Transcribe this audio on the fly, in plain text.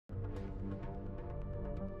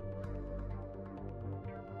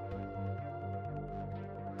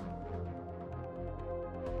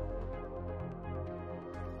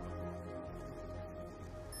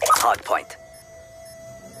hard point.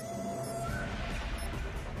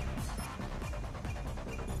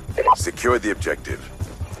 Secure the objective.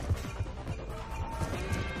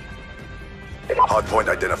 Hardpoint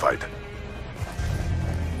identified.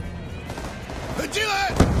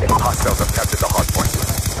 Hostiles have captured the hardpoint.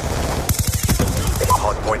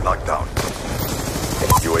 Hardpoint locked down.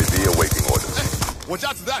 UAV awaiting orders.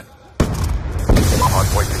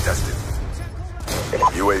 Hardpoint contested.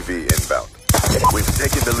 UAV inbound. We've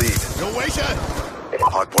taken the lead.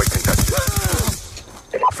 Hardpoint contested.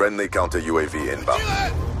 Friendly counter UAV inbound.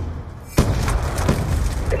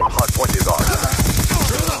 Hardpoint is on.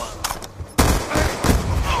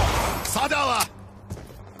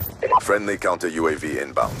 Friendly counter UAV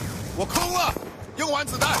inbound.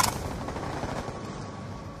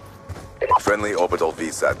 Friendly orbital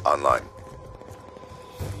VSAT online.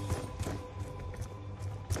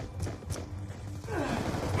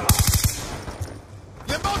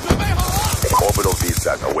 Orbital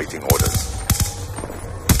VSAT awaiting orders.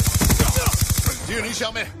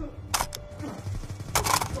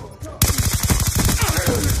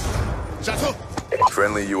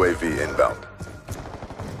 Friendly UAV inbound.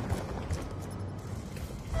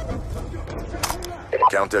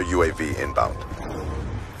 Counter UAV inbound.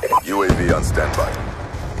 UAV on standby.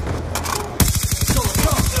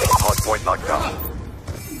 Hardpoint locked down.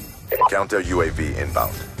 Counter UAV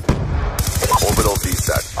inbound. Orbital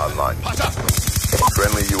VSAT online.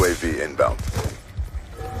 Friendly UAV inbound.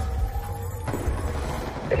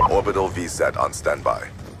 Orbital VSAT on standby.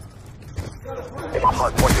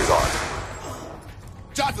 Hardpoint is on.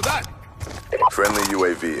 Friendly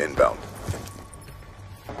UAV inbound.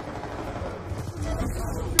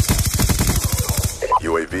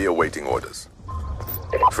 UAV awaiting orders.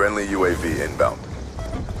 Friendly UAV inbound.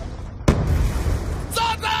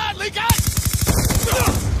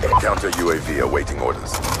 Counter UAV awaiting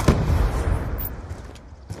orders.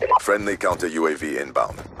 Friendly counter UAV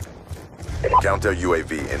inbound. Counter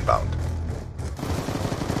UAV inbound.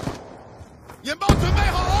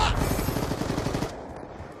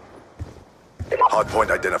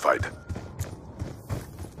 Hardpoint identified.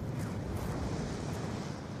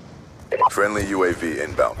 Friendly UAV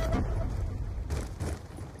inbound.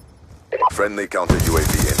 Friendly counter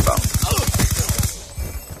UAV inbound.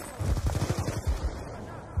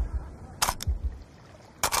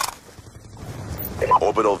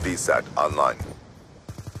 Orbital VSAT online.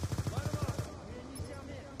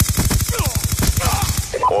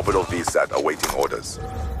 Orbital VSAT awaiting orders.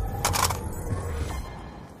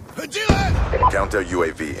 Counter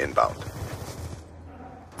UAV inbound.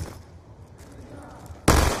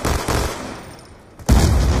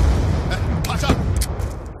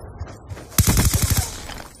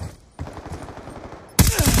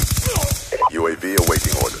 UAV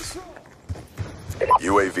awaiting orders.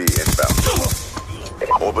 UAV inbound.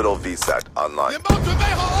 Orbital VSAT online.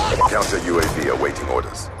 Counter UAV awaiting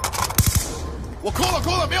orders.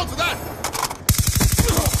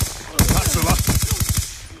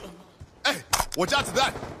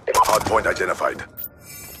 Hardpoint identified.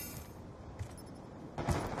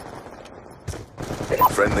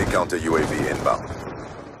 Friendly counter UAV inbound.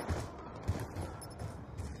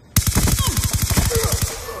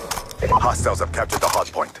 Hostiles have captured the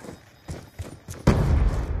hardpoint.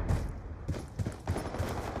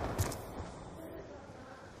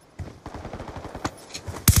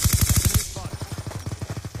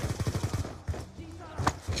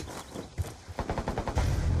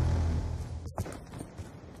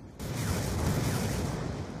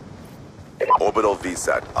 Orbital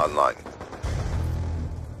VSAT online.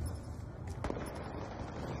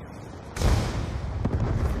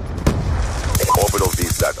 Orbital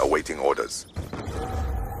VSAT awaiting orders.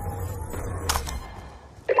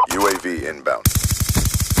 UAV inbound.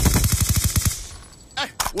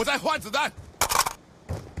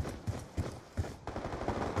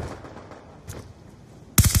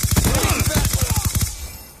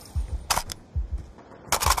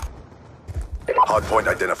 Hardpoint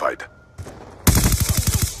identified.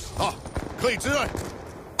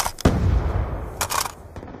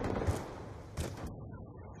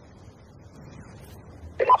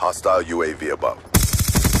 Hostile UAV above.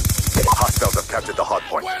 Hostiles have captured the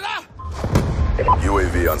hardpoint.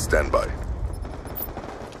 UAV on standby.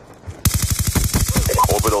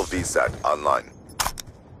 Orbital VSAT online.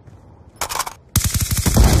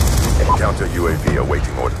 Counter UAV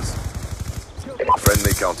awaiting orders.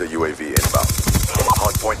 Friendly counter UAV inbound.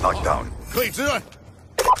 Hardpoint locked down.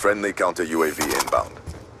 Friendly counter UAV inbound.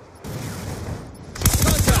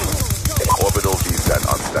 Orbital VSAT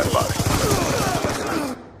on standby.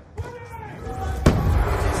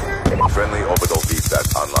 Friendly orbital VSAT VSAT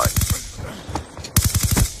online.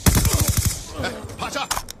 趴下，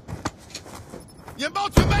眼包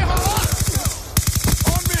准备好了。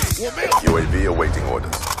On me， 我没有。UAV awaiting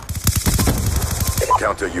orders.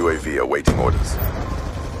 Counter UAV awaiting orders.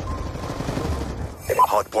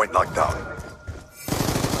 Hardpoint knocked down.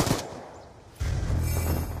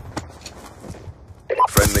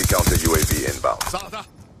 Friendly counter UAV inbound. 杀了他。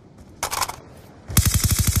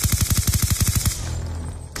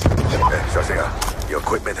小心啊 Your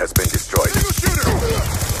equipment has been destroyed. Single shooter.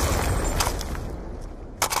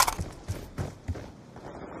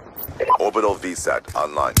 Orbital VSAT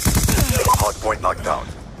online. Hardpoint knocked down.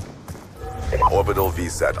 Orbital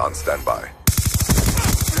VSAT on standby.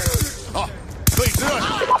 好，可以支援。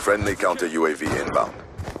 Friendly counter UAV inbound.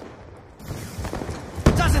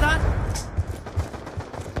 炸死他！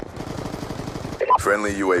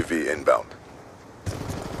 Friendly UAV inbound.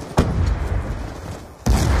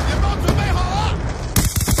 眼包准备好了。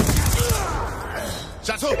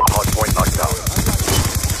下车。 Hardpoint knocked down.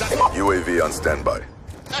 下车。 UAV on standby.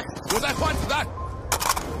 哎，我在换子弹。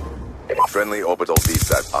 Friendly orbital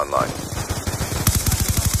VSAT online.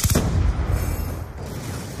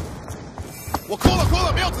 我扣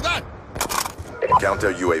了，没有子弹。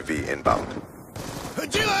 Counter UAV inbound. 很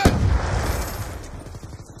近了。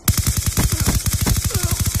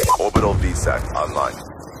 Orbital VSAT online.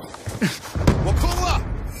 我空了，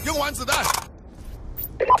用完子弹。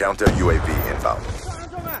 Counter UAV inbound.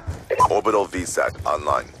 Orbital VSAT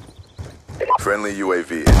online. Friendly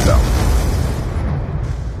UAV inbound.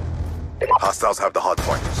 Hostiles have the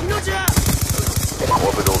hardpoint. 行动起来！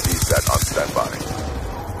 Orbital VSAT on standby.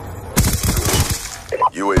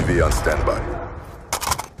 UAV on standby.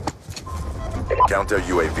 Counter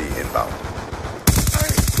UAV inbound.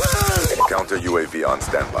 Counter UAV on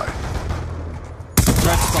standby.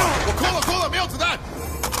 我空了，没有子弹。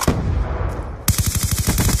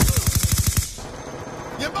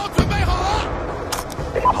眼包准备好了。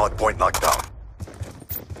 Hardpoint knocked down.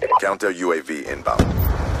 Counter UAV inbound.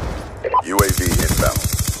 UAV inbound.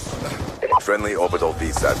 Friendly orbital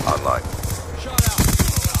VSAT online.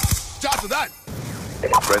 加子弹。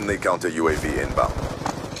 Friendly counter UAV inbound.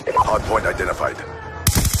 Hardpoint identified.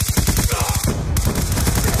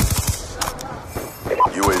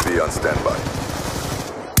 UAV on standby.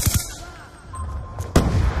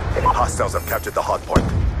 Hostiles have captured the hardpoint.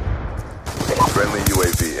 Friendly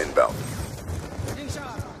UAV inbound. 定下。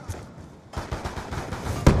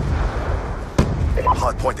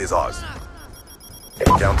 Hardpoint is ours.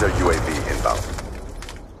 Counter UAV inbound.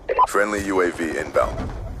 Friendly UAV inbound.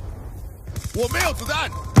 我没有子弹。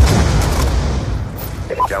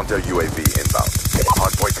 Counter UAV inbound.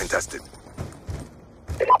 Hardpoint contested.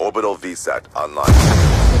 Orbital VSAT online.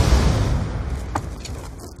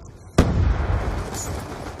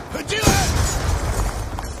 很近了。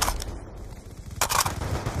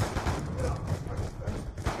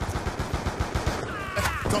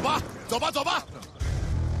走吧。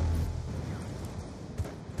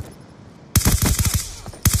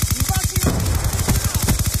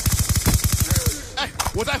哎，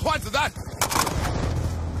我在换子弹。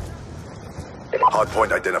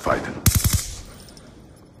 Hardpoint identified.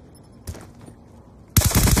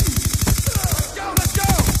 Let's go.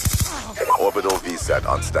 Orbital VSAT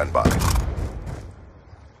on standby.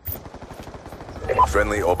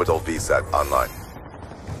 Friendly orbital VSAT online.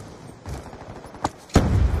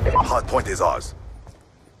 Hardpoint is ours.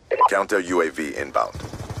 Counter UAV inbound.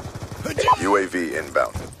 UAV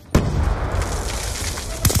inbound.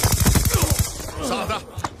 杀了他。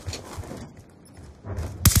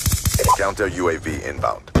 Counter UAV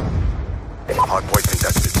inbound. Hardpoint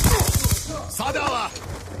contested. 杀掉了。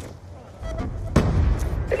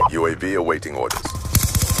 UAV awaiting orders.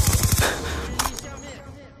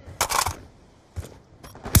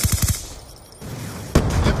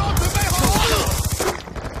 眼包准备好了。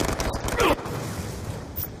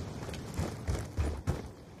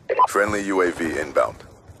 Friendly UAV inbound.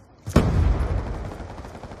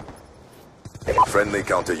 Friendly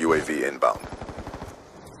counter UAV inbound.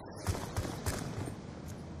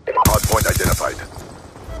 Hardpoint identified.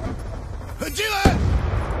 很近了。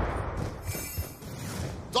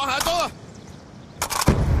装海中了。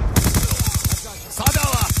杀掉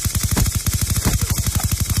了。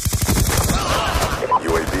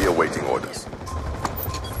 UAV awaiting orders.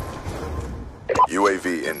 UAV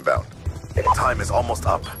inbound. Time is almost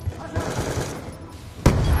up.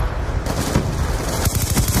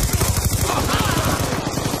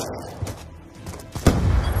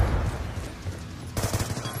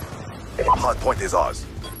 Hardpoint is ours.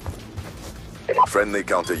 Friendly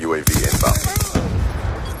counter UAV inbound.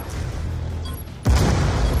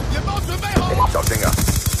 眼包准备好。 小心啊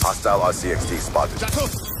Hostile RCXD spotted. 加速！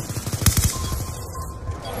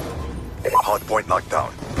 Hardpoint locked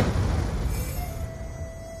down.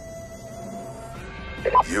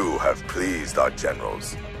 You have pleased our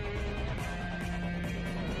generals.